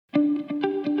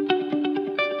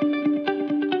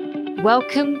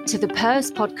Welcome to the Purse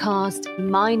Podcast.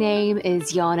 My name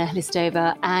is Yana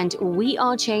Hlistova, and we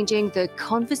are changing the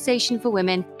conversation for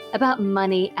women about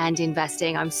money and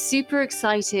investing. I'm super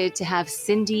excited to have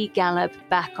Cindy Gallop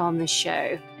back on the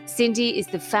show. Cindy is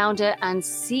the founder and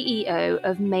CEO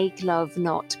of Make Love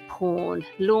Not Porn.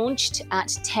 Launched at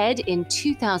TED in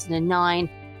 2009,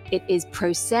 it is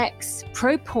pro-sex,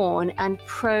 pro-porn, and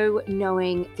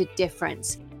pro-knowing the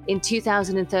difference. In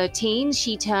 2013,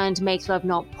 she turned Make Love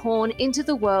Not Porn into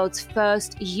the world's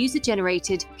first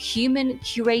user-generated,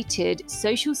 human-curated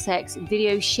social sex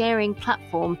video sharing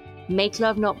platform,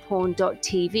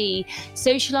 MakeLoveNotPorn.tv,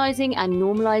 socializing and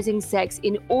normalizing sex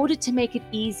in order to make it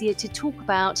easier to talk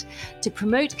about, to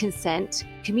promote consent,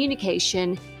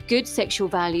 communication, good sexual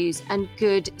values, and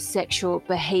good sexual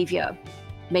behavior.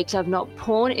 Make Love Not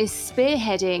Porn is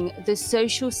spearheading the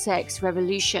social sex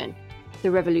revolution. The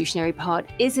revolutionary part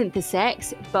isn't the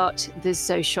sex, but the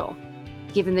social.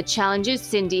 Given the challenges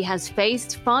Cindy has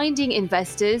faced finding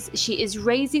investors, she is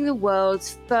raising the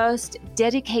world's first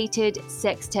dedicated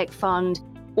Sextech fund,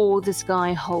 All the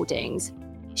Sky Holdings.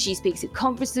 She speaks at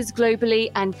conferences globally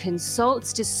and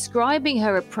consults, describing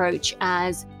her approach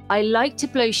as, "I like to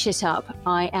blow shit up.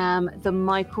 I am the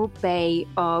Michael Bay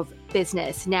of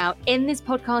business." Now, in this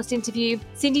podcast interview,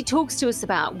 Cindy talks to us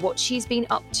about what she's been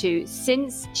up to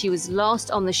since she was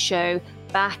last on the show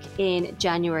back in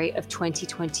January of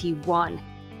 2021.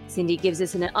 Cindy gives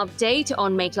us an update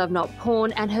on Make Love Not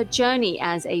Porn and her journey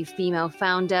as a female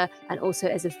founder, and also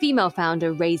as a female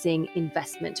founder raising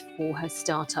investment for her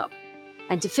startup.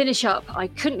 And to finish up, I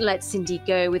couldn't let Cindy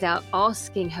go without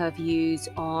asking her views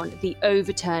on the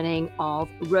overturning of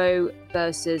Roe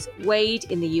versus Wade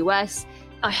in the US.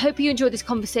 I hope you enjoyed this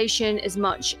conversation as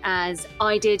much as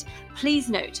I did. Please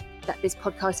note that this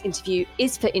podcast interview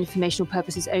is for informational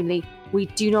purposes only. We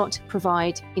do not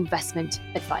provide investment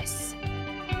advice.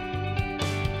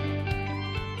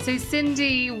 So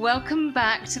Cindy, welcome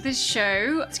back to the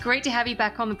show. It's great to have you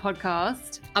back on the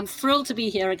podcast. I'm thrilled to be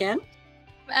here again.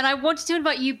 And I wanted to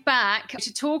invite you back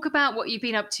to talk about what you've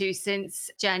been up to since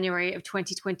January of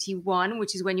 2021,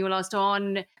 which is when you were last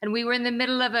on. And we were in the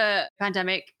middle of a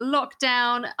pandemic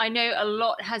lockdown. I know a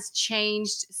lot has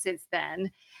changed since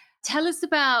then. Tell us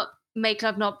about Make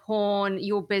Love Not Porn,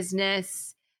 your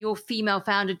business, your female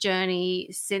founder journey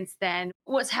since then.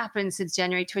 What's happened since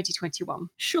January 2021?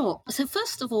 Sure. So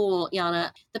first of all,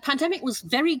 Yana, the pandemic was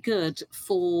very good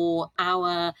for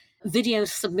our video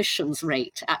submissions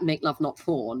rate at Make Love Not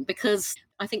Porn, because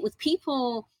I think with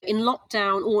people in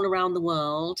lockdown all around the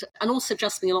world, and also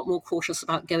just being a lot more cautious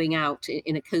about going out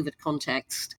in a COVID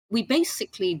context, we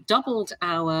basically doubled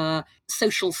our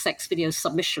social sex video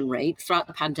submission rate throughout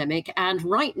the pandemic. And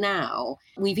right now,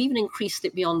 we've even increased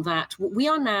it beyond that. We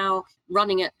are now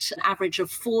running at an average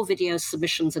of 4 video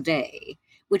submissions a day,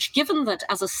 which, given that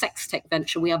as a sex tech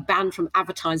venture, we are banned from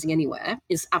advertising anywhere,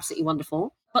 is absolutely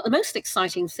wonderful. But the most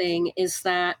exciting thing is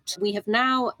that we have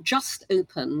now just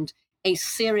opened a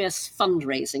serious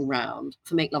fundraising round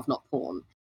for Make Love Not Porn,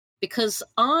 because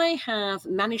I have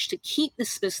managed to keep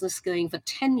this business going for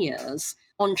 10 years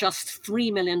on just $3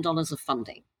 million of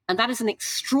funding. And that is an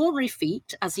extraordinary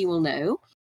feat, as you will know,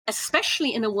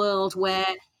 especially in a world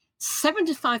where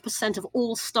 75% of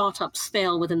all startups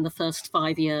fail within the first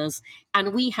 5 years,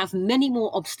 and we have many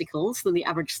more obstacles than the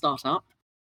average startup.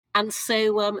 And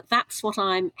so that's what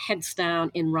I'm heads down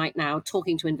in right now,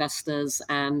 talking to investors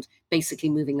and basically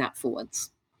moving that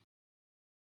forwards.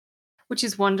 Which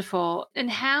is wonderful.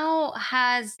 And how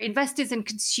has investors and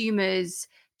consumers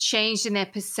changed in their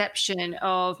perception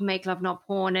of Make Love Not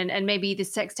Porn and maybe the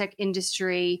sex tech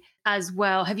industry as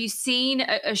well? Have you seen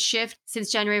a shift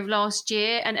since January of last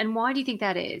year? And why do you think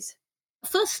that is?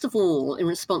 First of all, in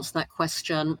response to that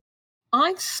question,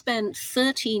 I've spent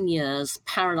 13 years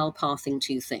parallel pathing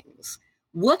two things: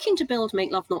 working to build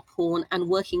Make Love Not Porn and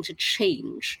working to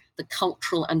change the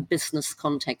cultural and business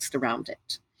context around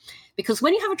it. Because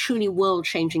when you have a truly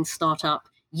world-changing startup,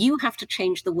 you have to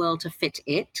change the world to fit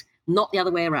it, not the other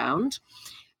way around.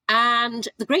 And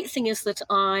the great thing is that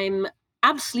I'm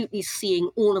absolutely seeing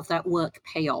all of that work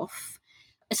pay off,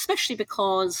 especially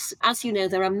because, as you know,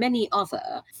 there are many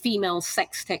other female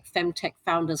sex tech, femtech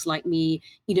founders like me,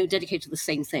 dedicated to the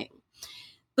same thing.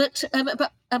 But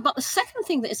the second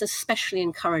thing that is especially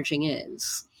encouraging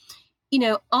is,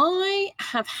 I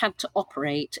have had to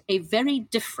operate a very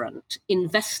different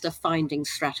investor finding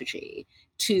strategy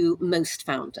to most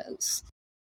founders.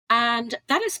 And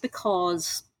that is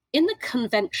because in the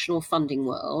conventional funding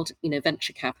world,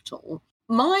 venture capital,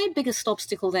 my biggest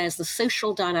obstacle there is the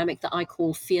social dynamic that I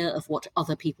call fear of what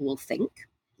other people will think,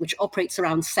 which operates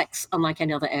around sex unlike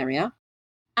any other area.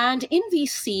 And in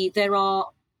VC, there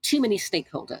are too many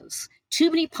stakeholders, too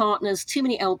many partners, too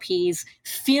many LPs,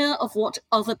 fear of what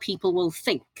other people will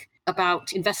think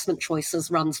about investment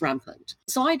choices runs rampant.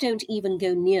 So I don't even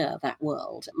go near that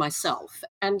world myself.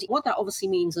 And what that obviously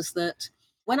means is that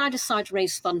when I decide to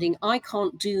raise funding, I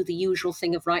can't do the usual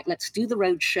thing of, right, let's do the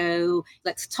roadshow,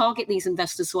 let's target these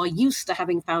investors who are used to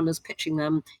having founders pitching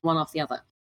them one after the other.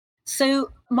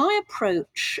 So my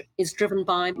approach is driven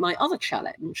by my other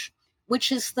challenge,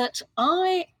 which is that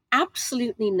I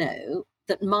absolutely know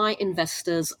that my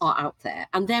investors are out there,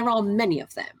 and there are many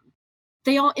of them.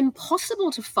 They are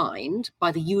impossible to find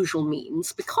by the usual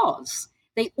means because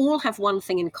they all have one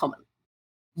thing in common.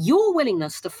 Your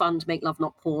willingness to fund Make Love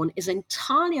Not Porn is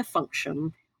entirely a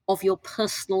function of your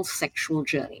personal sexual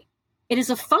journey. It is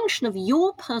a function of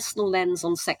your personal lens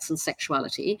on sex and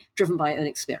sexuality, driven by your own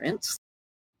experience.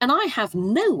 And I have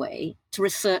no way to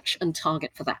research and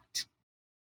target for that.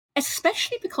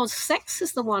 Especially because sex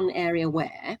is the one area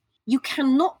where you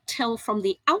cannot tell from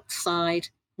the outside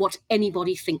what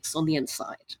anybody thinks on the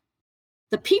inside.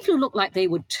 The people who look like they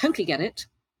would totally get it,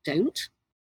 don't.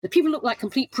 The people who look like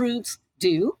complete prudes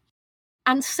do.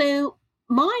 And so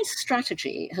my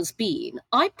strategy has been,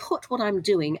 I put what I'm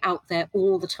doing out there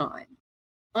all the time.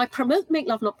 I promote Make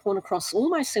Love Not Porn across all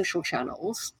my social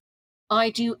channels.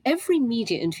 I do every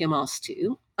media interview I'm asked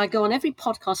to. I go on every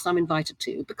podcast I'm invited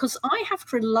to because I have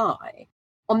to rely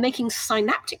on making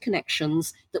synaptic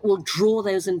connections that will draw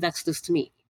those investors to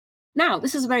me. Now,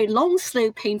 this is a very long,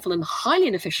 slow, painful, and highly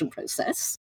inefficient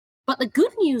process. But the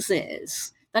good news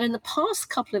is that in the past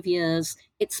couple of years,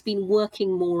 it's been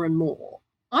working more and more.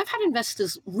 I've had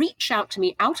investors reach out to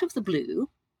me out of the blue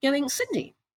going,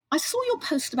 Cindy, I saw your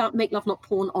post about Make Love Not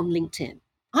Porn on LinkedIn.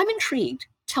 I'm intrigued.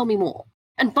 Tell me more.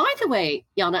 And by the way,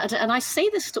 Jana, and I say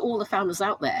this to all the founders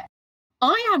out there,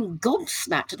 I am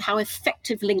gobsmacked at how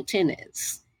effective LinkedIn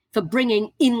is for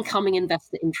bringing incoming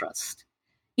investor interest.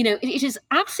 You know, it is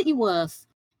absolutely worth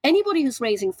anybody who's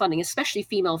raising funding, especially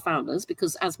female founders,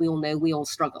 because as we all know, we all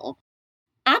struggle,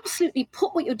 absolutely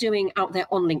put what you're doing out there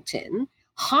on LinkedIn,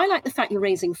 highlight the fact you're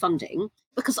raising funding,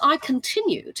 because I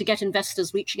continue to get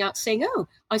investors reaching out saying, oh,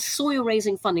 I saw you're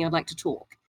raising funding, I'd like to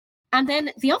talk. And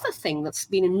then the other thing that's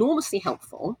been enormously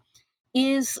helpful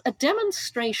is a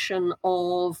demonstration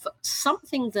of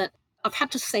something that I've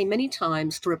had to say many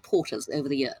times to reporters over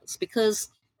the years, because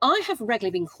I have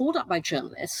regularly been called up by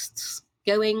journalists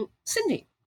going, Cindy,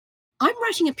 I'm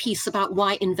writing a piece about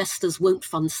why investors won't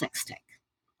fund Sextech,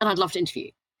 and I'd love to interview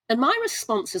you. And my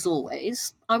response is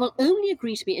always, I will only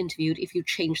agree to be interviewed if you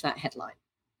change that headline.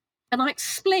 And I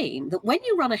explain that when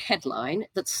you run a headline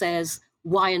that says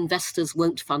why investors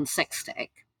won't fund Sextech,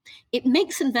 it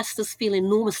makes investors feel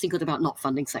enormously good about not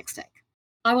funding Sextech.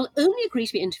 I will only agree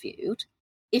to be interviewed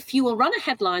if you will run a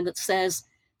headline that says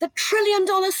the $1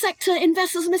 trillion sector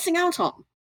investors are missing out on.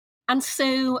 And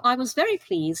so I was very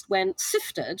pleased when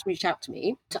Sifted reached out to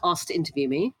me to ask to interview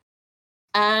me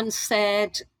and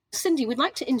said, Cindy, we'd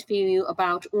like to interview you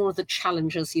about all of the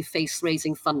challenges you face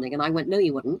raising funding. And I went, no,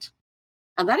 you wouldn't.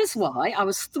 And that is why I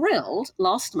was thrilled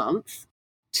last month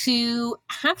to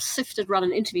have Sifted run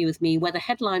an interview with me where the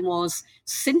headline was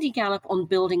Cindy Gallop on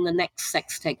building the next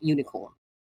Sextech unicorn.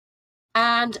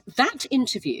 And that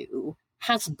interview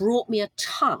has brought me a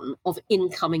ton of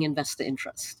incoming investor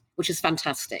interest, which is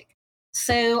fantastic.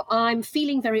 So I'm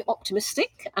feeling very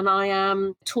optimistic, and I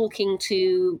am talking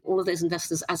to all of those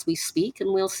investors as we speak,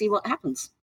 and we'll see what happens.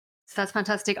 So that's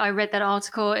fantastic. I read that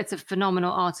article. It's a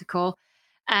phenomenal article.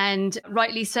 And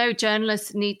rightly so,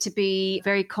 journalists need to be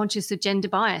very conscious of gender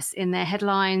bias in their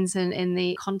headlines and in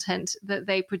the content that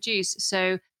they produce.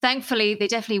 So thankfully, they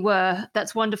definitely were.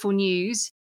 That's wonderful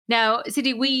news. Now,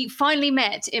 Cindy, we finally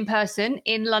met in person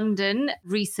in London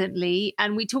recently,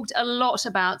 and we talked a lot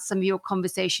about some of your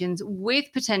conversations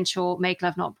with potential Make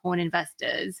Love Not Porn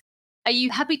investors. Are you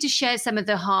happy to share some of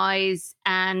the highs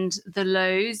and the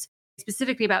lows,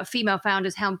 specifically about female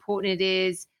founders, how important it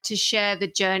is to share the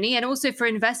journey, and also for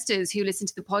investors who listen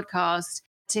to the podcast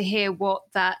to hear what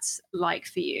that's like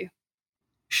for you?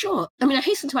 Sure. I mean, I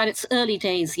hasten to add it's early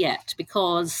days yet,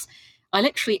 because I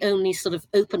literally only sort of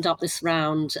opened up this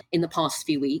round in the past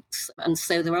few weeks. And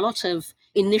so there are a lot of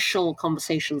initial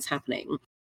conversations happening.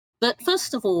 But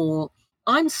first of all,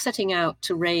 I'm setting out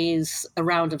to raise a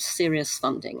round of serious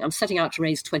funding. I'm setting out to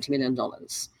raise $20 million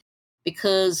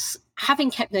because having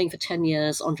kept going for 10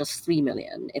 years on just $3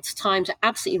 million, it's time to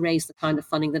absolutely raise the kind of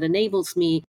funding that enables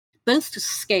me both to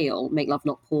scale Make Love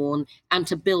Not Porn and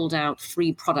to build out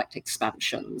 3 product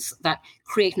expansions that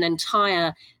create an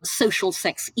entire social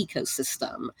sex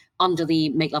ecosystem under the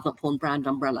Make Love Not Porn brand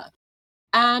umbrella.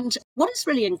 And what is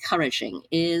really encouraging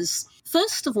is,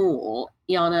 first of all,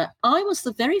 Jana, I was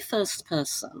the very first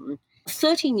person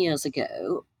 13 years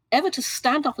ago ever to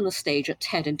stand up on the stage at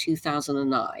TED in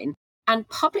 2009 and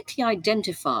publicly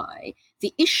identify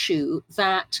the issue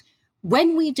that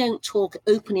when we don't talk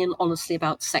openly and honestly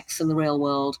about sex in the real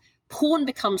world, porn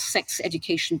becomes sex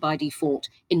education by default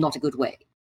in not a good way.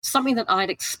 Something that I'd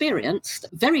experienced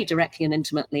very directly and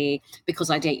intimately because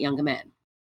I date younger men.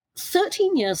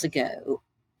 13 years ago,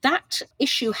 that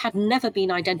issue had never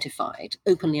been identified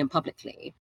openly and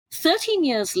publicly. 13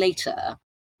 years later,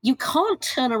 you can't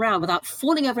turn around without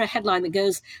falling over a headline that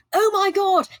goes, oh my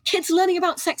God, kids learning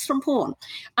about sex from porn.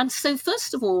 And so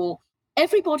first of all,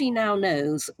 everybody now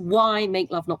knows why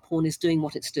Make Love Not Porn is doing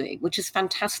what it's doing, which is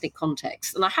fantastic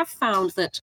context. And I have found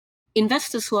that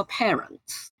investors who are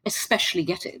parents especially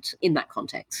get it in that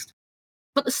context.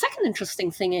 But the second interesting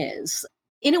thing is,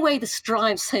 in a way, this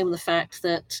drives home the fact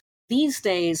that these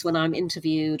days when I'm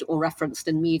interviewed or referenced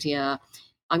in media,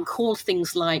 I'm called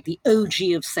things like the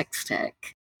OG of Sextech.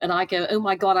 And I go, oh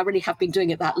my God, I really have been doing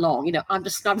it that long. You know, I'm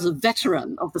described as a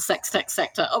veteran of the Sextech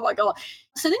sector. Oh my God.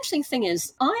 So the interesting thing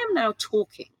is, I am now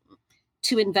talking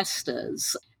to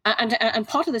investors. And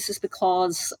part of this is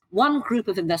because one group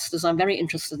of investors I'm very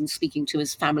interested in speaking to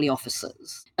is family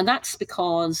offices. And that's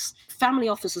because family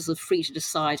offices are free to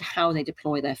decide how they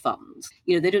deploy their funds.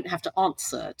 You know, they don't have to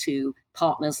answer to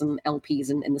partners and LPs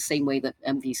in the same way that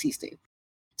VCs do.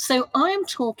 So I am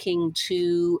talking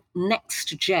to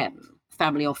next gen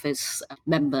family office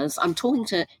members. I'm talking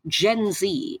to Gen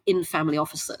Z in family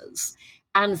offices,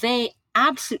 and they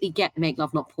absolutely get Make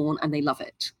Love Not Porn and they love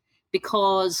it,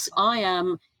 because I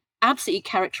am absolutely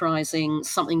characterizing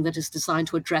something that is designed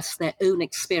to address their own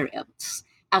experience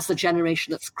as the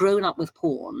generation that's grown up with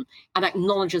porn and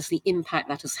acknowledges the impact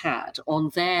that has had on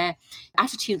their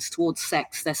attitudes towards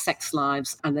sex, their sex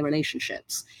lives, and their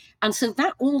relationships. And so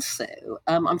that also,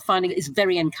 I'm finding, is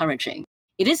very encouraging.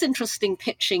 It is interesting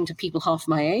pitching to people half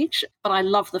my age, but I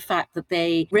love the fact that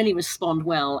they really respond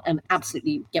well and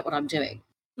absolutely get what I'm doing.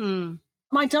 Mm.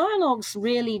 My dialogues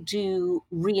really do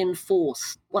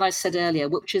reinforce what I said earlier,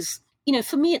 which is, you know,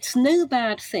 for me, it's no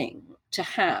bad thing to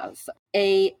have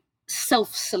a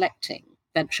self-selecting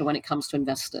venture when it comes to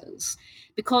investors.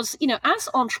 Because, you know, as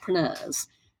entrepreneurs,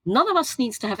 none of us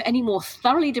needs to have any more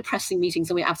thoroughly depressing meetings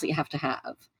than we absolutely have to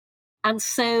have. And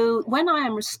so when I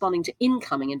am responding to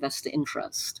incoming investor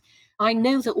interest, I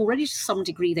know that already to some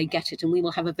degree they get it, and we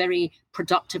will have a very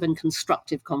productive and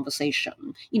constructive conversation,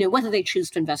 you know, whether they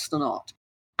choose to invest or not.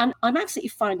 And I'm absolutely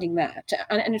finding that.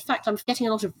 And in fact, I'm getting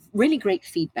a lot of really great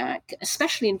feedback,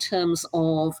 especially in terms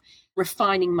of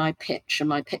refining my pitch and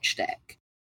my pitch deck.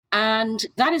 And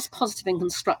that is positive and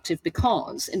constructive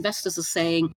because investors are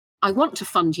saying, I want to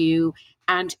fund you,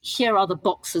 and here are the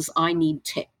boxes I need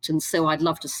ticked. And so I'd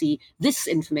love to see this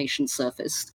information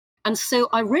surfaced. And so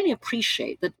I really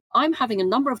appreciate that I'm having a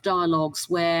number of dialogues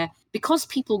where, because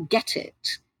people get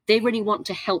it, they really want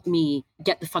to help me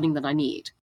get the funding that I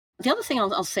need. The other thing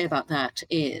I'll say about that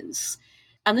is,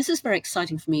 and this is very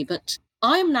exciting for me, but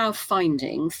I'm now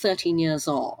finding 13 years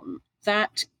on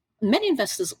that many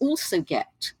investors also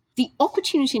get the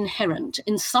opportunity inherent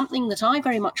in something that I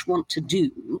very much want to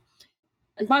do.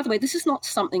 And by the way, this is not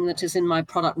something that is in my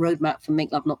product roadmap for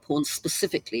Make Love Not Porn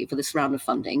specifically for this round of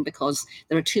funding, because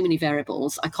there are too many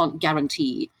variables. I can't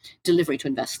guarantee delivery to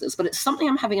investors, but it's something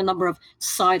I'm having a number of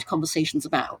side conversations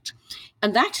about.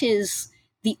 And that is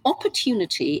the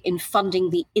opportunity in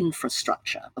funding the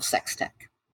infrastructure of Sextech.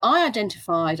 I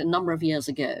identified a number of years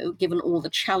ago, given all the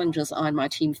challenges I and my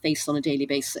team face on a daily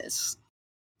basis,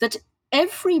 that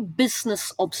every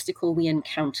business obstacle we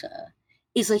encounter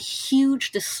is a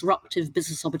huge disruptive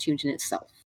business opportunity in itself.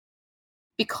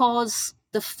 Because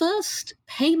the first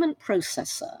payment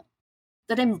processor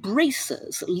that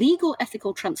embraces legal,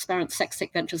 ethical, transparent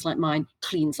Sextech ventures like mine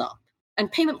cleans up.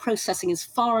 And payment processing is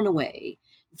far and away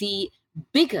the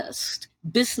biggest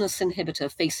business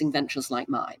inhibitor facing ventures like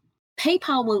mine.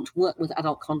 PayPal won't work with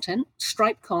adult content.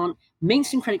 Stripe can't.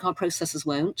 Mainstream credit card processors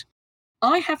won't.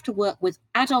 I have to work with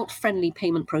adult-friendly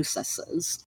payment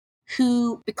processors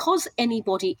who, because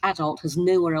anybody adult has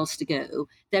nowhere else to go,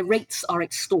 their rates are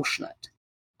extortionate.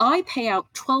 I pay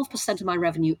out 12% of my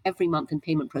revenue every month in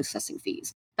payment processing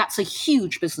fees. That's a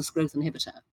huge business growth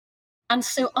inhibitor. And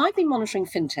so I've been monitoring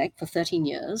fintech for 13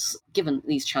 years, given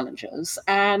these challenges,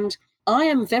 and I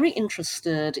am very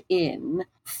interested in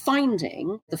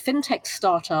finding the fintech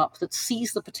startup that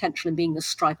sees the potential in being the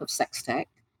Stripe of Sextech,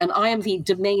 and I am the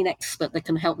domain expert that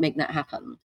can help make that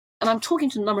happen. And I'm talking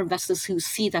to a number of investors who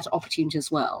see that opportunity as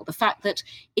well. The fact that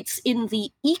it's in the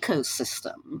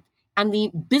ecosystem and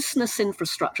the business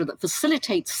infrastructure that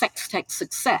facilitates Sextech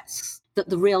success that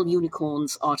the real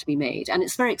unicorns are to be made. And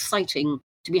it's very exciting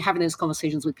to be having those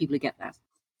conversations with people who get that.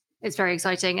 It's very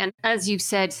exciting. And as you've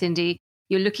said, Cindy,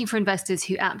 you're looking for investors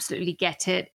who absolutely get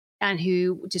it and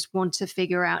who just want to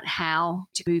figure out how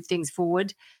to move things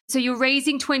forward. So you're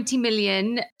raising $20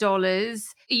 million. Are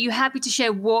you happy to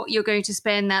share what you're going to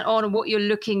spend that on and what you're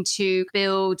looking to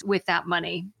build with that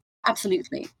money?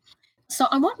 Absolutely. So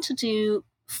I want to do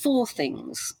 4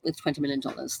 things with $20 million.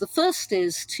 The first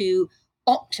is to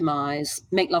optimize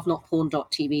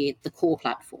makelovenotporn.tv, the core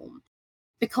platform,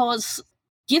 because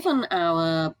given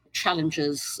our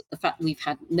challenges, the fact that we've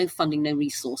had no funding, no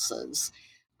resources,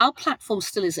 our platform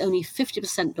still is only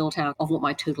 50% built out of what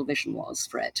my total vision was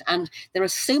for it. And there are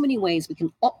so many ways we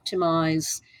can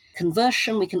optimize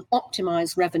conversion, we can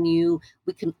optimize revenue,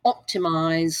 we can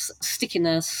optimize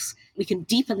stickiness, we can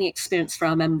deepen the experience for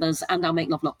our members and our Make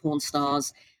Love Not Porn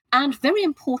stars, and very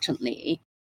importantly,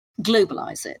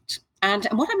 globalize it. And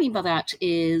what I mean by that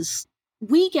is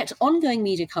we get ongoing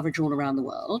media coverage all around the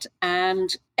world,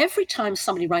 and every time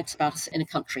somebody writes about us in a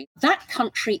country, that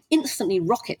country instantly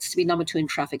rockets to be number 2 in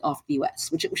traffic after the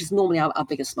US, which is normally our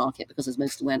biggest market because there's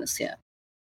most awareness here.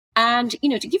 And,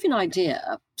 to give you an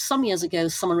idea, some years ago,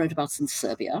 someone wrote about us in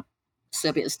Serbia.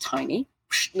 Serbia is tiny,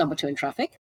 number 2 in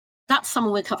traffic. That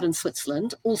summer we're covered in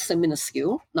Switzerland, also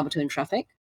minuscule, number 2 in traffic.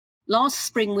 Last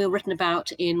spring we were written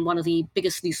about in one of the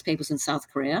biggest newspapers in South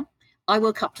Korea. I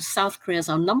woke up to South Korea as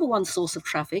our number 1 source of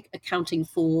traffic, accounting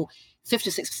for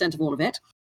 56% of all of it.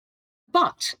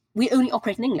 But we only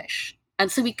operate in English.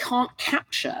 And so we can't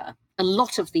capture a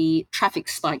lot of the traffic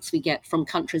spikes we get from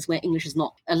countries where English is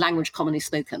not a language commonly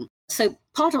spoken. So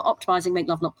part of optimizing Make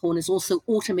Love Not Porn is also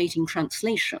automating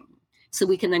translation, so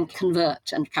we can then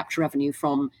convert and capture revenue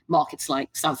from markets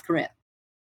like South Korea.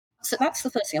 So that's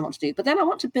the first thing I want to do. But then I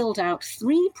want to build out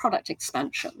 3 product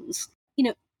expansions,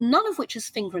 none of which is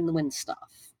finger in the wind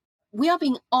stuff. We are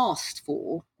being asked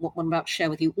for what I'm about to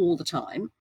share with you all the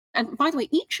time. And by the way,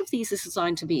 each of these is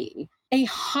designed to be a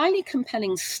highly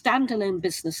compelling standalone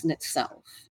business in itself,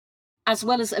 as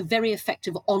well as a very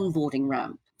effective onboarding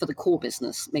ramp for the core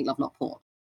business, Make Love Not Porn.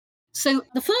 So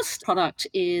the first product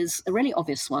is a really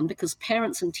obvious one because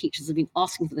parents and teachers have been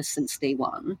asking for this since day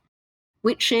one,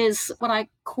 which is what I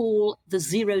call the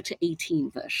 0 to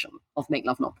 18 version of Make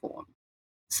Love Not Porn.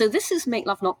 So this is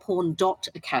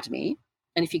makelovenotporn.academy.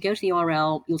 And if you go to the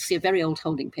URL, you'll see a very old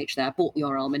holding page there. I bought the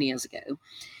URL many years ago.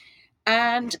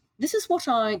 And this is what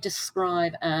I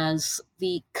describe as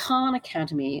the Khan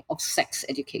Academy of sex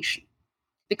education.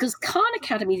 Because Khan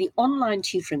Academy, the online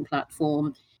tutoring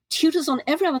platform, tutors on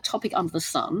every other topic under the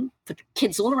sun for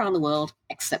kids all around the world,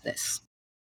 except this.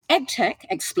 EdTech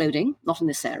exploding, not in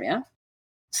this area.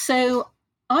 So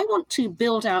I want to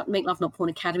build out Make Love Not Porn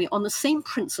Academy on the same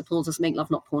principles as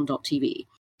makelovenotporn.tv.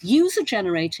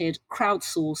 User-generated,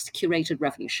 crowdsourced, curated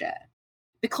revenue share.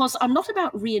 Because I'm not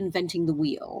about reinventing the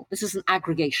wheel. This is an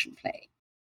aggregation play.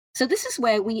 So this is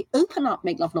where we open up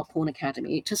Make Love Not Porn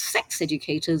Academy to sex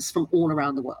educators from all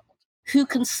around the world who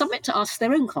can submit to us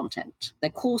their own content,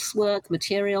 their coursework,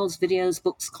 materials, videos,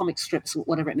 books, comic strips,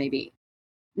 whatever it may be.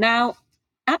 Now,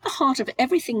 at the heart of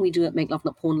everything we do at Make Love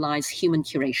Not Porn lies human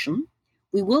curation.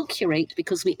 We will curate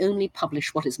because we only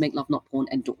publish what is Make Love Not Porn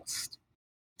endorsed.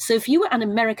 So if you were an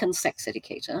American sex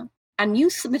educator and you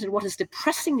submitted what is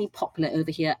depressingly popular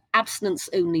over here,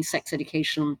 abstinence-only sex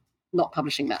education, not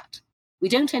publishing that. We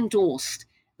don't endorse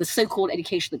the so-called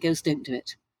education that goes, don't do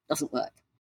it. Doesn't work.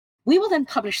 We will then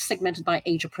publish segmented by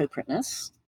age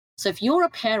appropriateness. So if you're a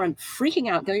parent freaking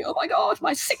out going, oh my God,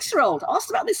 my 6-year-old asked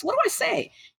about this, what do I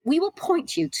say? We will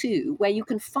point you to where you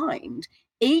can find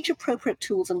age-appropriate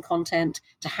tools and content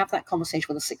to have that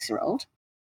conversation with a 6-year-old.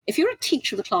 If you're a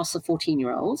teacher of the class of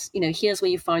 14-year-olds, here's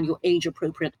where you find your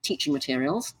age-appropriate teaching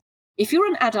materials. If you're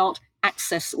an adult,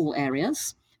 access all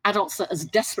areas. Adults are as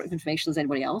desperate for information as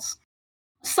anybody else.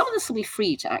 Some of this will be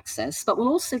free to access, but we'll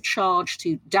also charge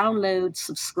to download,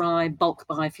 subscribe, bulk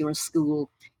buy if you're a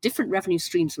school, different revenue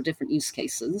streams for different use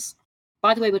cases.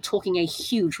 By the way, we're talking a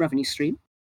huge revenue stream.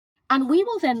 And we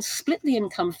will then split the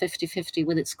income 50-50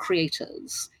 with its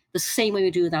creators, the same way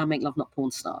we do with our Make Love Not Porn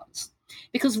stars.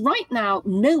 Because right now,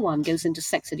 no one goes into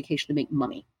sex education to make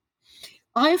money.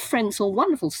 I have friends who are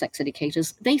wonderful sex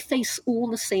educators. They face all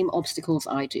the same obstacles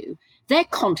I do. Their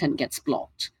content gets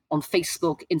blocked on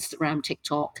Facebook, Instagram,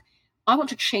 TikTok. I want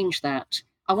to change that.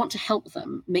 I want to help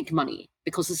them make money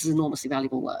because this is enormously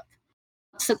valuable work.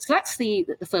 So that's the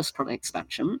first product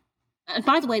expansion. And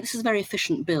by the way, this is a very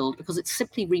efficient build because it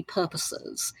simply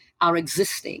repurposes our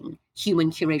existing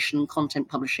human curation content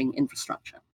publishing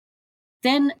infrastructure.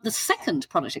 Then the second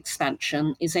product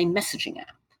expansion is a messaging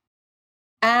app.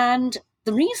 And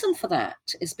the reason for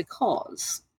that is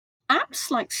because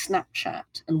apps like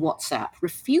Snapchat and WhatsApp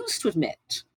refuse to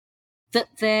admit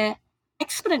that their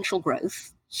exponential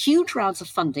growth, huge rounds of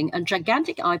funding, and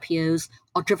gigantic IPOs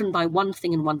are driven by one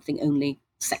thing and one thing only: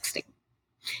 sexting.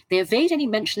 They evade any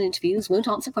mention in interviews, won't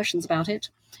answer questions about it.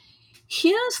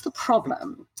 Here's the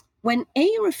problem. When A,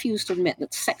 you refuse to admit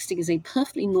that sexting is a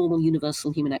perfectly normal,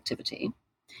 universal human activity,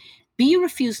 B, you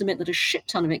refuse to admit that a shit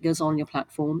ton of it goes on your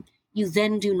platform, you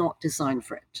then do not design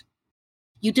for it.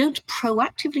 You don't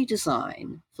proactively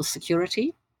design for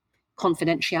security,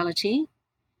 confidentiality,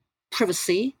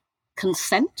 privacy,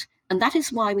 consent, and that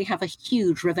is why we have a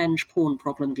huge revenge porn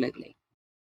problem globally.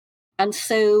 And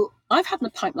so I've had in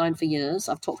the pipeline for years,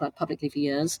 I've talked about it publicly for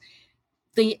years,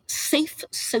 the safe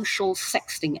social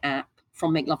sexting app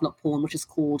from Make Love Not Porn, which is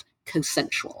called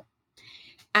Consensual.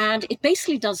 And it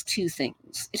basically does two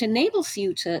things. It enables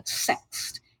you to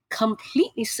sext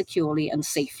completely securely and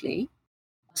safely.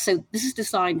 So this is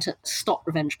designed to stop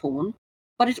revenge porn.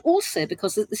 But it also,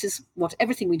 because this is what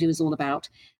everything we do is all about,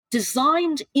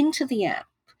 designed into the app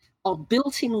are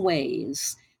built in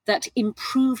ways that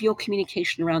improve your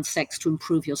communication around sex to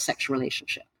improve your sexual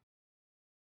relationship.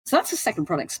 So that's the second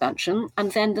product expansion.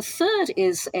 And then the third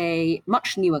is a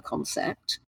much newer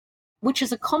concept, which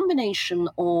is a combination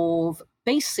of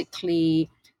basically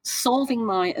solving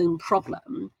my own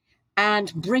problem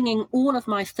and bringing all of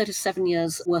my 37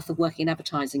 years worth of working in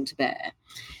advertising to bear.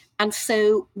 And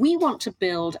so we want to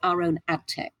build our own ad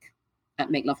tech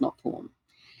at Make Love Not Porn.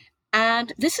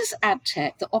 And this is ad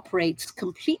tech that operates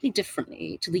completely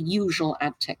differently to the usual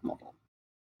ad tech model.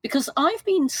 Because I've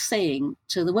been saying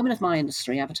to the women of my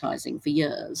industry, advertising, for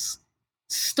years,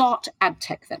 start ad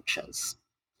tech ventures.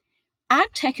 Ad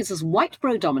tech is as white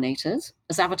bro dominated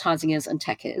as advertising is and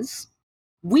tech is.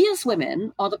 We as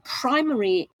women are the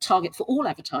primary target for all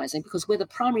advertising because we're the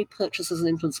primary purchasers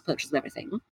and influencer purchasers of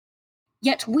everything.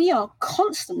 Yet we are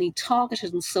constantly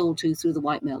targeted and sold to through the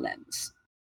white male lens.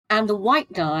 And the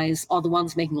white guys are the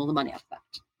ones making all the money out of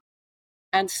that.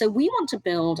 And so we want to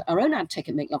build our own ad tech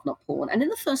and Make Love Not Porn. And in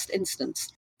the first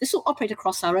instance, this will operate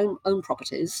across our own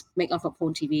properties, Make Love Not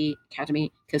Porn TV,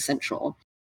 Academy, Consensual.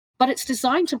 But it's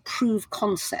designed to prove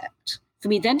concept for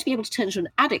me then to be able to turn into an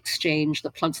ad exchange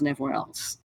that plugs in everywhere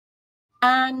else.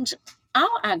 And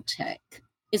our ad tech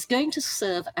is going to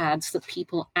serve ads that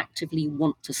people actively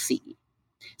want to see.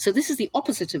 So this is the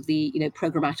opposite of the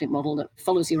programmatic model that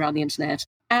follows you around the internet.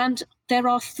 And there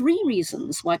are three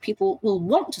reasons why people will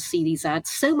want to see these ads,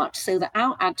 so much so that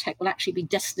our ad tech will actually be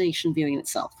destination viewing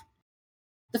itself.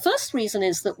 The first reason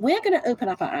is that we're going to open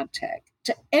up our ad tech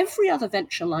to every other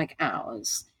venture like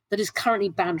ours that is currently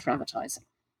banned for advertising.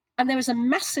 And there is a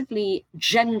massively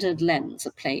gendered lens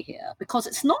at play here, because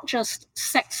it's not just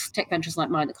sex tech ventures like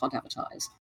mine that can't advertise.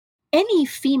 Any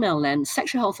female lens,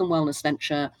 sexual health and wellness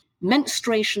venture,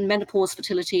 menstruation, menopause,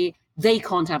 fertility, they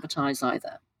can't advertise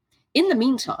either. In the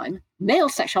meantime, male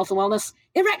sexual health and wellness,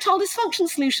 erectile dysfunction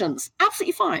solutions,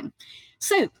 absolutely fine.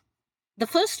 So the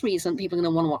first reason people are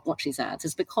going to want to watch these ads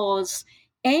is because,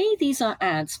 A, these are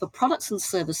ads for products and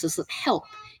services that help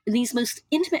in these most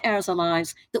intimate areas of our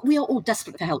lives that we are all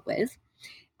desperate for help with.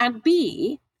 And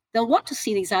B, they'll want to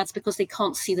see these ads because they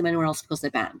can't see them anywhere else because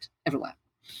they're banned everywhere.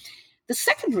 The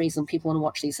second reason people want to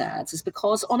watch these ads is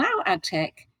because on our ad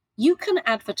tech, you can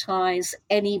advertise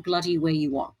any bloody way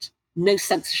you want. No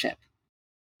censorship.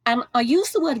 And I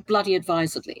use the word bloody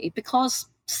advisedly because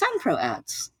Sanpro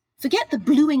ads, forget the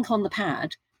blue ink on the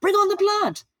pad, bring on the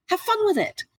blood, have fun with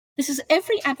it. This is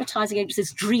every advertising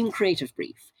agency's dream creative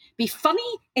brief. Be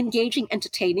funny, engaging,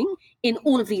 entertaining in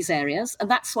all of these areas.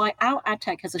 And that's why our ad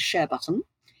tech has a share button,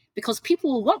 because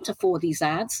people will want to forward these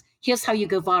ads. Here's how you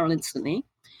go viral instantly.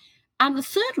 And the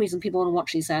third reason people want to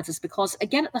watch these ads is because,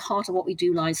 again, at the heart of what we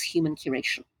do lies human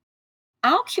curation.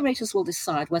 Our curators will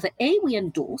decide whether A, we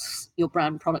endorse your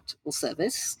brand, product, or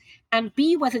service, and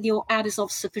B, whether your ad is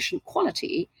of sufficient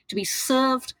quality to be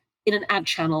served in an ad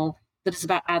channel that is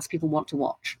about ads people want to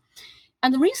watch.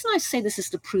 And the reason I say this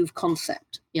is to prove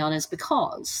concept, Jana, is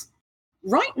because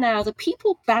right now, the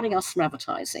people banning us from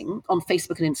advertising on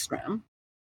Facebook and Instagram,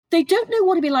 they don't know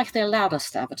what it'd be like if they allowed us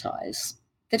to advertise.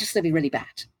 They're just going to be really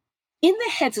bad. In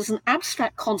their heads is an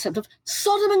abstract concept of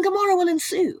Sodom and Gomorrah will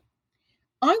ensue.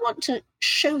 I want to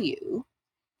show you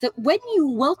that when you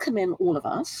welcome in all of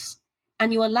us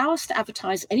and you allow us to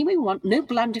advertise any way we want, no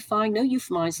blandifying, no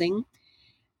euphemizing,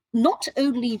 not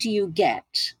only do you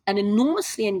get an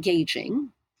enormously engaging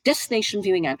destination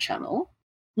viewing ad channel,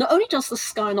 not only does the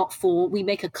sky not fall, we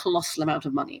make a colossal amount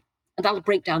of money. And that'll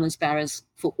break down those barriers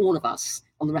for all of us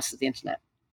on the rest of the internet.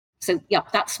 So yeah,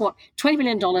 that's what $20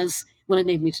 million will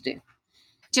enable me to do.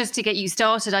 Just to get you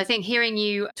started, I think hearing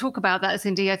you talk about that,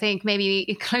 Cindy, I think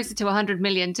maybe closer to 100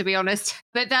 million, to be honest,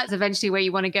 but that's eventually where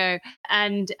you want to go.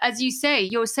 And as you say,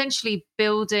 you're essentially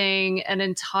building an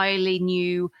entirely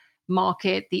new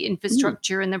market, the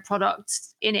infrastructure and the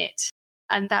products in it.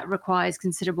 And that requires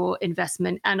considerable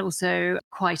investment and also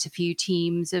quite a few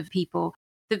teams of people.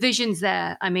 The vision's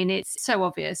there. I mean, it's so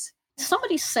obvious.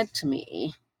 Somebody said to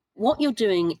me, what you're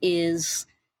doing is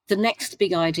the next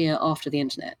big idea after the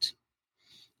internet.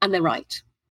 And they're right.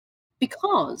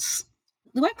 Because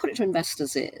the way I put it to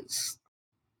investors is,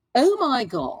 oh my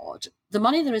God, the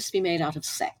money there is to be made out of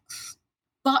sex.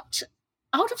 But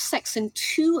out of sex in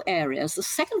two areas, the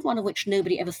second one of which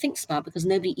nobody ever thinks about because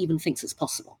nobody even thinks it's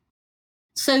possible.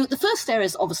 So the first area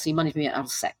is obviously money to be made out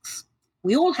of sex.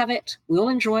 We all have it. We all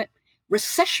enjoy it.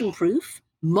 Recession-proof.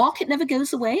 Market never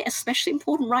goes away, especially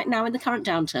important right now in the current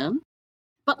downturn.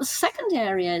 But the second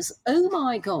area is, oh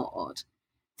my God,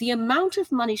 the amount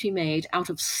of money to be made out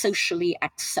of socially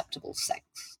acceptable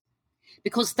sex,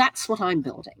 because that's what I'm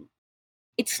building.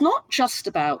 It's not just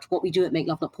about what we do at Make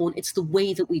Love Not Porn, it's the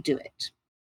way that we do it.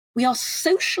 We are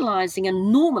socializing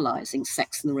and normalizing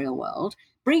sex in the real world,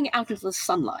 bringing it out into the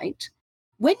sunlight.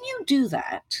 When you do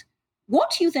that,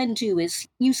 what you then do is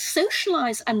you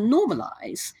socialize and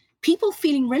normalize people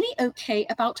feeling really okay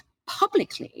about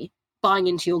publicly buying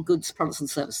into your goods, products, and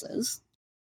services,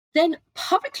 then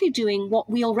publicly doing what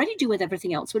we already do with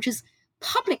everything else, which is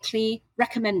publicly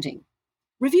recommending,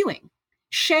 reviewing,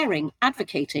 sharing,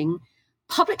 advocating,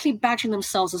 publicly badging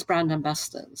themselves as brand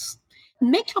ambassadors.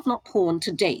 Make Love Not Porn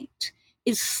to date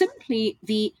is simply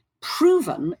the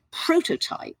proven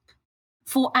prototype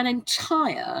for an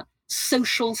entire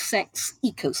social sex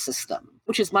ecosystem,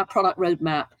 which is my product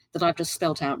roadmap that I've just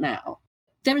spelled out now.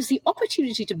 There is the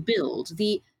opportunity to build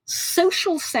the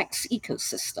social sex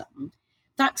ecosystem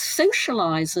that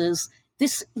socializes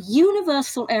this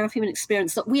universal area of human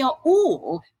experience that we are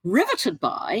all riveted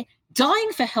by,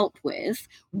 dying for help with,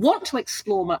 want to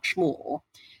explore much more.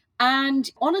 And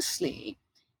honestly,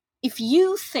 if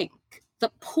you think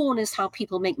that porn is how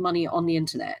people make money on the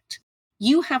internet,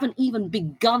 you haven't even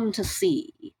begun to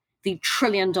see the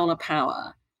trillion-dollar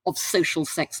power of social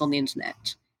sex on the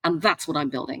internet. And that's what I'm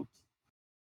building.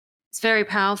 It's very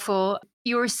powerful.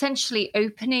 You're essentially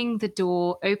opening the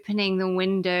door, opening the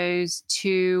windows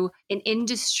to an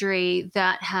industry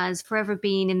that has forever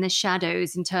been in the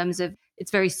shadows in terms of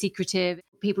it's very secretive.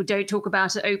 People don't talk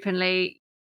about it openly.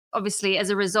 Obviously,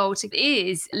 as a result, it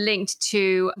is linked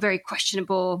to very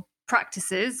questionable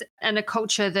practices and a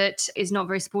culture that is not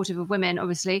very supportive of women,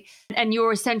 obviously. And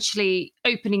you're essentially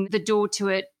opening the door to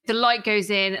it. The light goes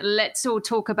in. Let's all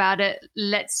talk about it.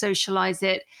 Let's socialize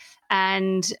it.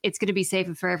 And it's going to be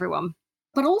safer for everyone.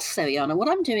 But also, Jana, what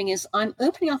I'm doing is I'm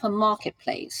opening up a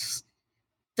marketplace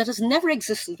that has never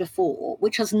existed before,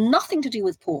 which has nothing to do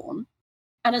with porn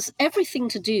and has everything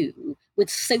to do with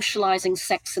socializing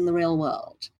sex in the real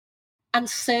world. And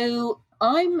so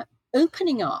I'm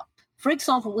opening up, for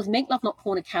example, with Make Love Not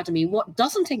Porn Academy, what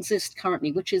doesn't exist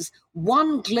currently, which is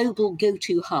one global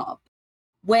go-to hub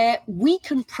where we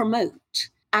can promote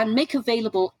and make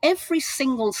available every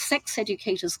single sex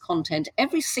educator's content,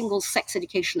 every single sex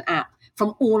education app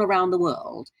from all around the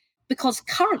world, because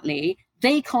currently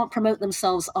they can't promote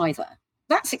themselves either.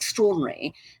 That's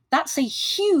extraordinary. That's a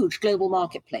huge global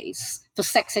marketplace for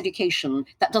sex education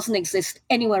that doesn't exist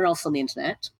anywhere else on the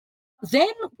internet.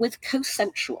 Then with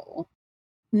CoSensual,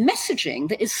 messaging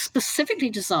that is specifically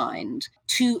designed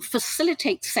to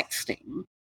facilitate sexting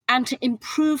and to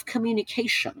improve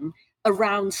communication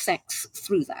around sex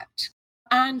through that.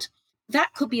 And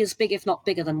that could be as big, if not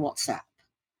bigger, than WhatsApp.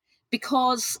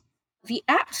 Because the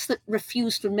apps that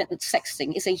refuse to admit that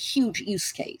sexting is a huge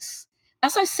use case.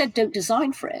 As I said, don't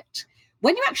design for it.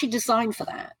 When you actually design for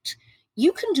that,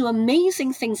 you can do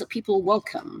amazing things that people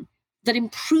welcome that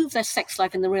improve their sex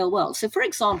life in the real world. So, for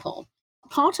example,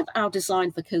 part of our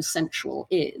design for CoSensual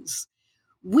is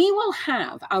we will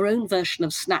have our own version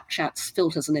of Snapchat's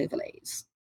filters and overlays.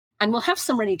 And we'll have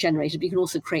some ready generated, but you can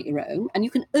also create your own. And you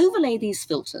can overlay these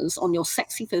filters on your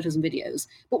sexy photos and videos.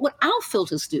 But what our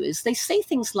filters do is they say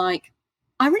things like,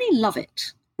 I really love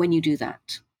it when you do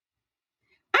that.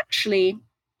 Actually,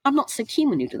 I'm not so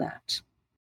keen when you do that.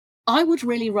 I would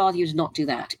really rather you not do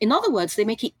that. In other words, they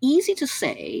make it easy to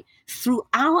say through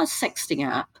our sexting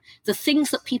app the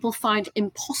things that people find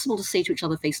impossible to say to each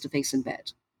other face-to-face in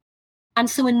bed. And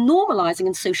so we're normalizing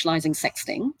and socializing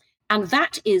sexting, and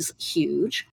that is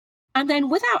huge. And then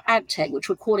with our ad tech, which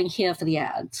we're calling Here for the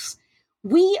Ads,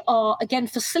 we are, again,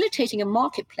 facilitating a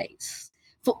marketplace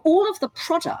for all of the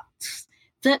products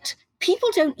that people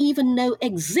don't even know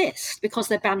exist because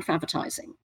they're banned for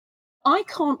advertising. I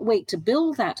can't wait to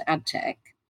build that ad tech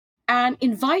and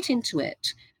invite into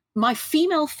it my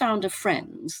female founder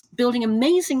friends building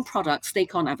amazing products they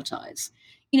can't advertise.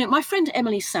 My friend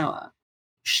Emily Sauer,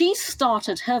 she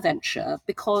started her venture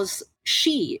because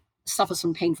she suffers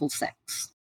from painful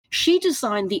sex. She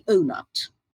designed the O-Nut.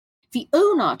 The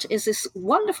O-Nut is this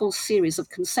wonderful series of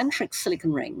concentric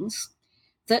silicone rings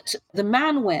that the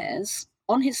man wears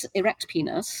on his erect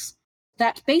penis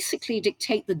that basically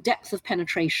dictate the depth of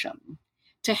penetration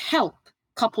to help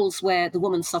couples where the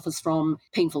woman suffers from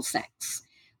painful sex.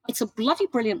 It's a bloody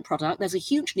brilliant product. There's a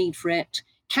huge need for it.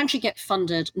 Can she get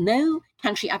funded? No.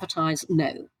 Can she advertise?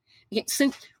 No. Okay,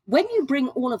 so when you bring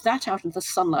all of that out into the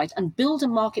sunlight and build a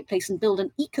marketplace and build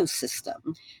an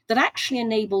ecosystem that actually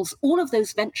enables all of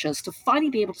those ventures to finally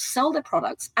be able to sell their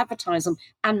products, advertise them,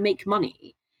 and make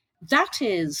money, that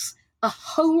is a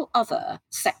whole other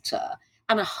sector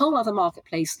and a whole other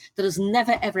marketplace that has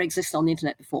never, ever existed on the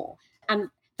internet before. And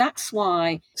that's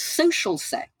why social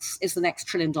sex is the next $1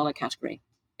 trillion category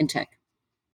in tech.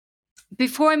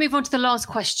 Before I move on to the last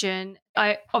question,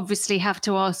 I obviously have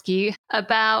to ask you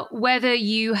about whether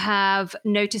you have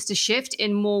noticed a shift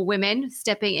in more women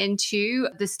stepping into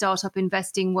the startup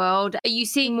investing world. Are you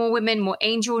seeing more women, more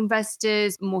angel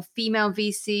investors, more female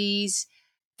VCs?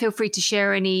 Feel free to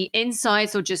share any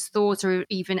insights or just thoughts or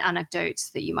even anecdotes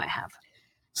that you might have.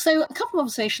 So a couple of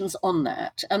observations on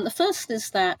that. The first is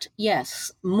that,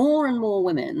 yes, more and more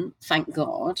women, thank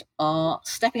God, are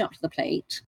stepping up to the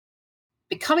plate,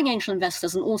 becoming angel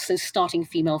investors and also starting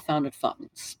female-founded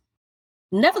funds.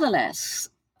 Nevertheless,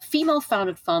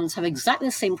 female-founded funds have exactly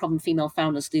the same problem female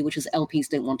founders do, which is LPs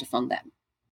don't want to fund them.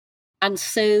 And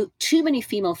so too many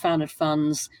female-founded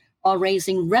funds are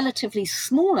raising relatively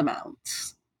small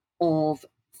amounts of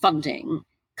funding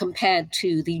compared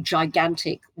to the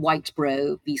gigantic white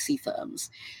bro VC firms.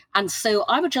 And so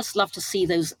I would just love to see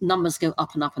those numbers go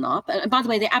up and up and up. And by the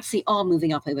way, they absolutely are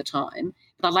moving up over time,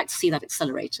 but I'd like to see that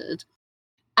accelerated.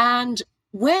 And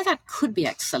where that could be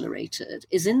accelerated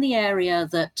is in the area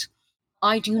that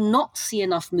I do not see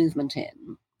enough movement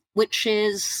in, which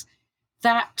is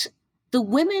that the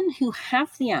women who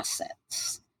have the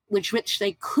assets, which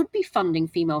they could be funding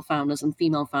female founders and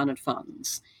female founded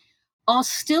funds, are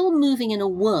still moving in a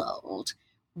world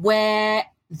where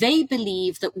they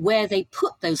believe that where they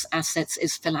put those assets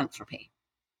is philanthropy.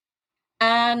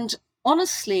 And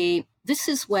honestly, this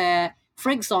is where, for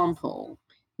example,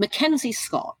 Mackenzie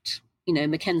Scott,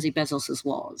 Mackenzie Bezos's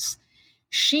was,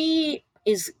 she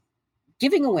is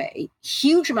giving away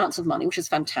huge amounts of money, which is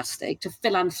fantastic, to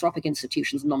philanthropic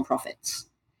institutions and nonprofits.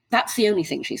 That's the only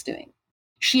thing she's doing.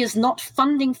 She is not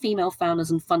funding female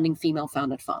founders and funding female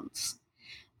founded funds.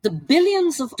 The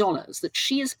billions of dollars that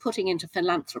she is putting into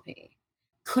philanthropy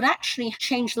could actually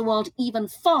change the world even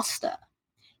faster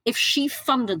if she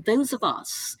funded those of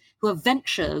us who have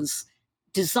ventures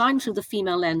designed through the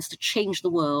female lens to change the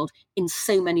world in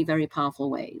so many very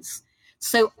powerful ways.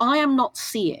 So I am not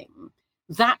seeing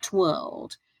that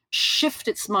world shift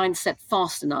its mindset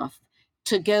fast enough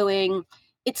to going,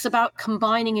 it's about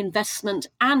combining investment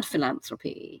and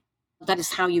philanthropy. That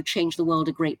is how you change the world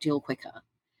a great deal quicker.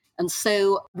 And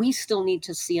so we still need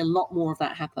to see a lot more of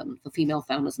that happen for female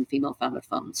founders and female founded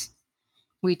funds.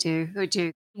 We do.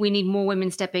 We need more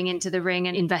women stepping into the ring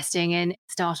and investing in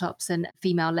startups and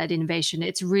female-led innovation.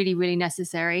 It's really, really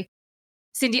necessary.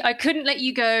 Cindy, I couldn't let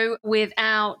you go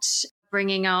without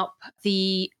bringing up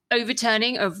the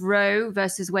overturning of Roe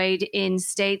versus Wade in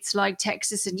states like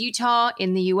Texas and Utah.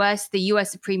 In the US, the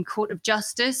US Supreme Court of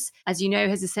Justice, as you know,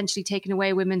 has essentially taken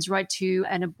away women's right to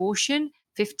an abortion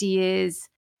 50 years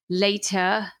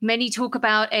later. Many talk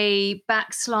about a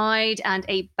backslide and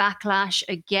a backlash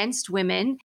against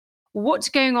women. What's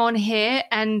going on here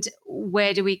and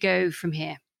where do we go from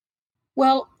here?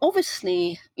 Well,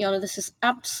 obviously, this is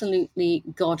absolutely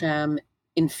goddamn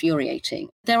infuriating.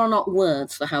 There are not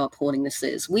words for how appalling this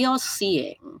is. We are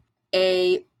seeing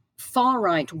a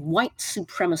far-right, white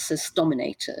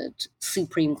supremacist-dominated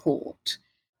Supreme Court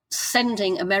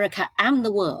sending America and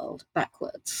the world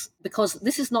backwards, because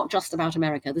this is not just about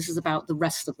America. This is about the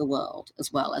rest of the world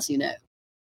as well, as you know.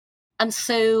 And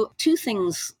so 2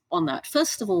 things on that.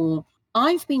 First of all,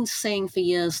 I've been saying for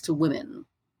years to women,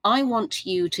 I want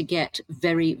you to get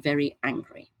very, very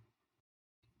angry.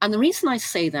 And the reason I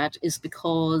say that is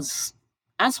because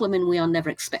as women, we are never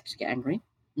expected to get angry.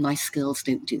 Nice girls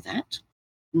don't do that.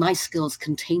 Nice girls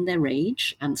contain their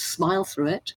rage and smile through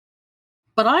it.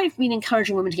 But I've been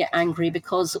encouraging women to get angry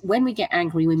because when we get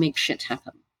angry, we make shit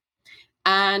happen.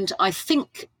 And I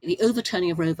think the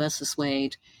overturning of Roe versus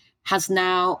Wade has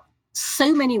now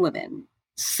so many women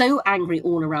so angry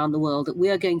all around the world that we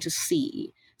are going to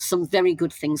see some very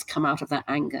good things come out of that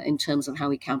anger in terms of how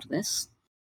we counter this.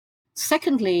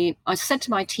 Secondly, I said to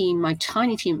my team, my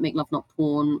tiny team at Make Love Not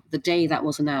Porn, the day that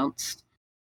was announced,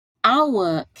 our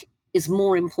work is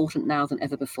more important now than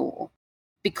ever before,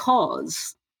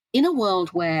 because in a world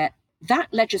where that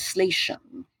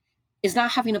legislation is now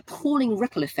having an appalling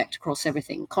ripple effect across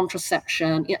everything,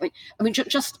 contraception,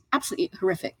 just absolutely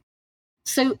horrific.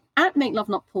 So at Make Love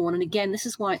Not Porn, and again, this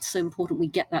is why it's so important we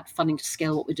get that funding to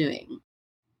scale what we're doing.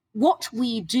 What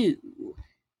we do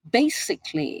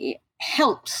basically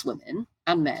helps women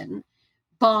and men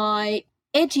by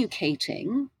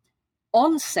educating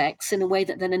on sex in a way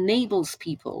that then enables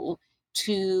people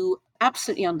to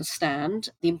absolutely understand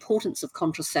the importance of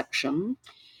contraception.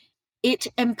 It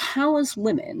empowers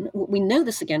women. We know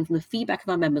this again from the feedback of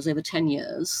our members over 10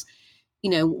 years.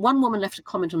 One woman left a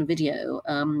comment on a video,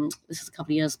 this is a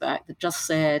couple of years back, that just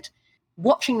said,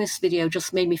 watching this video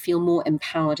just made me feel more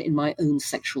empowered in my own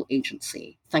sexual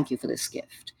agency. Thank you for this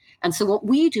gift. And so what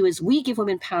we do is we give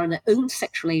women power in their own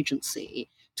sexual agency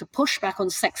to push back on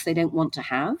sex they don't want to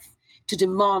have, to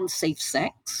demand safe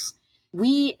sex.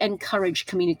 We encourage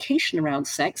communication around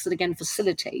sex that, again,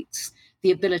 facilitates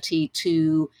the ability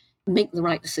to make the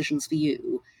right decisions for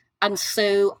you. And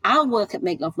so our work at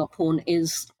Make Love Not Porn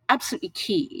is absolutely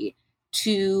key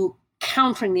to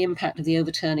countering the impact of the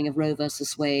overturning of Roe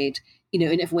versus Wade, in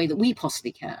every way that we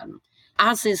possibly can,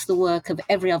 as is the work of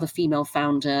every other female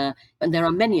founder. And there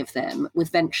are many of them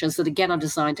with ventures that, again, are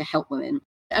designed to help women.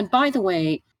 And by the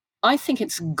way, I think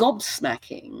it's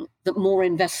gobsmacking that more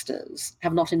investors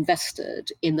have not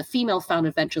invested in the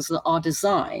female-founded ventures that are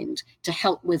designed to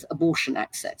help with abortion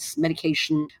access,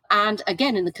 medication. And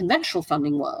again, in the conventional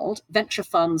funding world, venture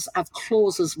funds have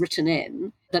clauses written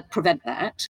in that prevent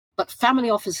that, but family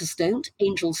offices don't,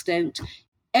 angels don't.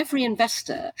 Every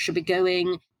investor should be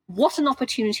going, what an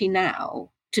opportunity now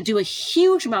to do a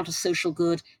huge amount of social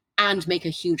good and make a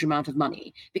huge amount of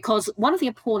money. Because one of the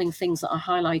appalling things that I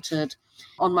highlighted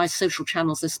on my social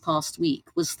channels this past week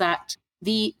was that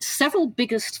the several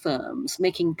biggest firms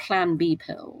making Plan B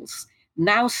pills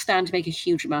now stand to make a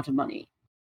huge amount of money.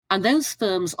 And those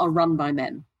firms are run by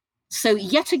men. So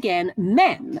yet again,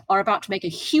 men are about to make a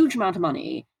huge amount of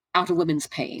money out of women's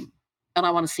pain. And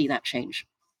I want to see that change.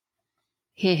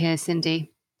 Hear, hear, Cindy.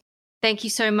 Thank you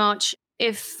so much.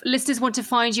 If listeners want to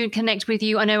find you and connect with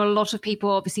you, I know a lot of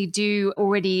people obviously do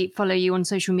already follow you on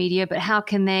social media, but how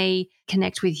can they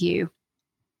connect with you?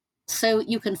 So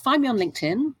you can find me on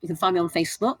LinkedIn. You can find me on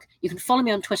Facebook. You can follow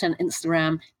me on Twitter and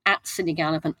Instagram at Cindy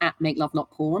Gallop and at Make Love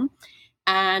Not Porn.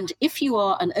 And if you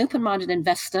are an open-minded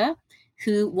investor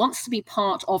who wants to be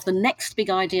part of the next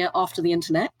big idea after the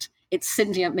internet, it's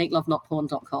Cindy at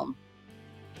makelovenotporn.com.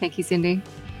 Thank you, Cindy.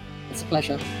 It's a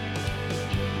pleasure.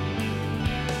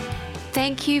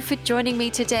 Thank you for joining me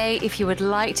today. If you would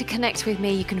like to connect with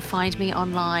me, you can find me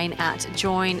online at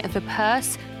Join the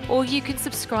Purse, or you can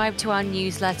subscribe to our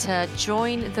newsletter,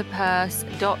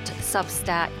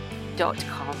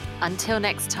 jointhepurse.substack.com. Until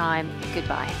next time,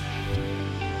 goodbye.